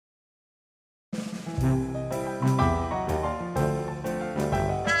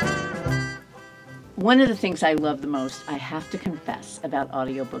One of the things I love the most, I have to confess, about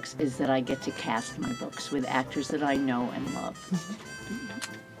audiobooks is that I get to cast my books with actors that I know and love.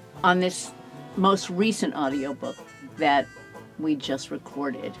 On this most recent audiobook that we just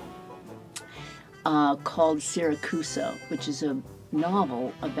recorded, called Siracusa, which is a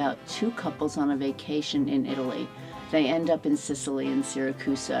novel about two couples on a vacation in Italy. They end up in Sicily in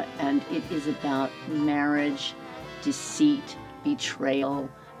Siracusa, and it is about marriage, deceit, betrayal,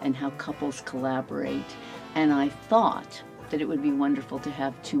 and how couples collaborate. And I thought that it would be wonderful to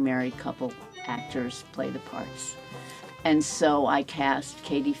have two married couple actors play the parts. And so I cast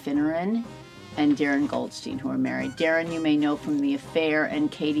Katie Finneran and Darren Goldstein, who are married. Darren you may know from The Affair, and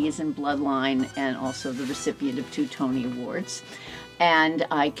Katie is in Bloodline and also the recipient of 2 Tony Awards. And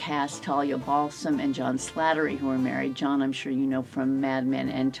I cast Talia Balsam and John Slattery, who are married. John, I'm sure you know from Mad Men,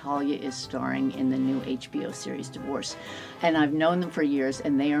 and Talia is starring in the new HBO series Divorce. And I've known them for years,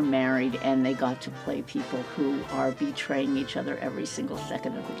 and they are married, and they got to play people who are betraying each other every single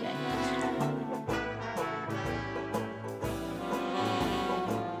second of the day.